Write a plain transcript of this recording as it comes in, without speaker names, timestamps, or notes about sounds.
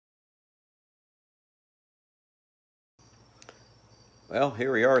Well,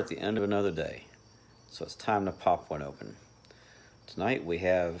 here we are at the end of another day, so it's time to pop one open. Tonight we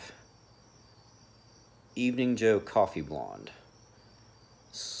have Evening Joe Coffee Blonde,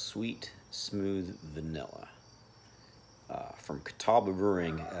 sweet, smooth vanilla, from Catawba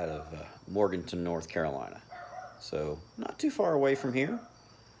Brewing out of Morganton, North Carolina. So not too far away from here.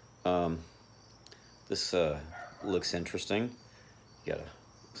 This looks interesting.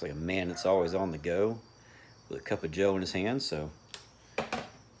 Looks like a man that's always on the go with a cup of Joe in his hand. So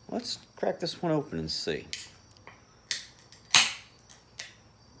let's crack this one open and see.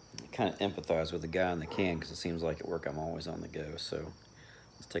 I kind of empathize with the guy in the can because it seems like at work I'm always on the go. So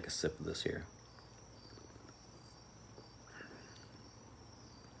let's take a sip of this here.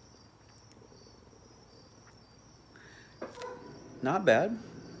 Not bad.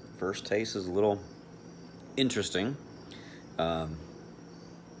 First taste is a little interesting.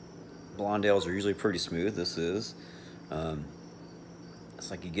 Blonde ales are usually pretty smooth. This is. It's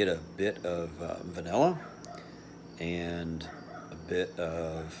like you get a bit of vanilla and a bit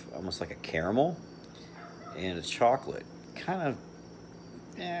of almost like a caramel and a chocolate, kind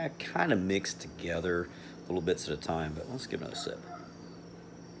of mixed together, little bits at a time. But let's give it another sip.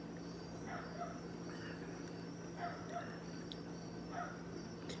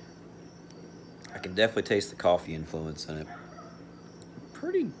 I can definitely taste the coffee influence in it.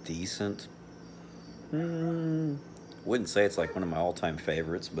 Pretty decent. Wouldn't say it's like one of my all-time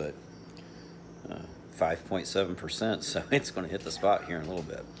favorites, but 5.7%, so it's going to hit the spot here in a little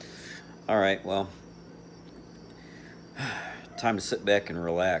bit. All right, well, time to sit back and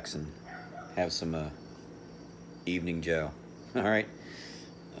relax and have some Evening Joe. All right,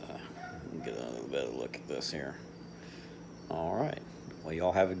 get a little better look at this here. All right, well,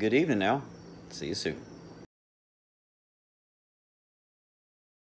 y'all have a good evening now. See you soon.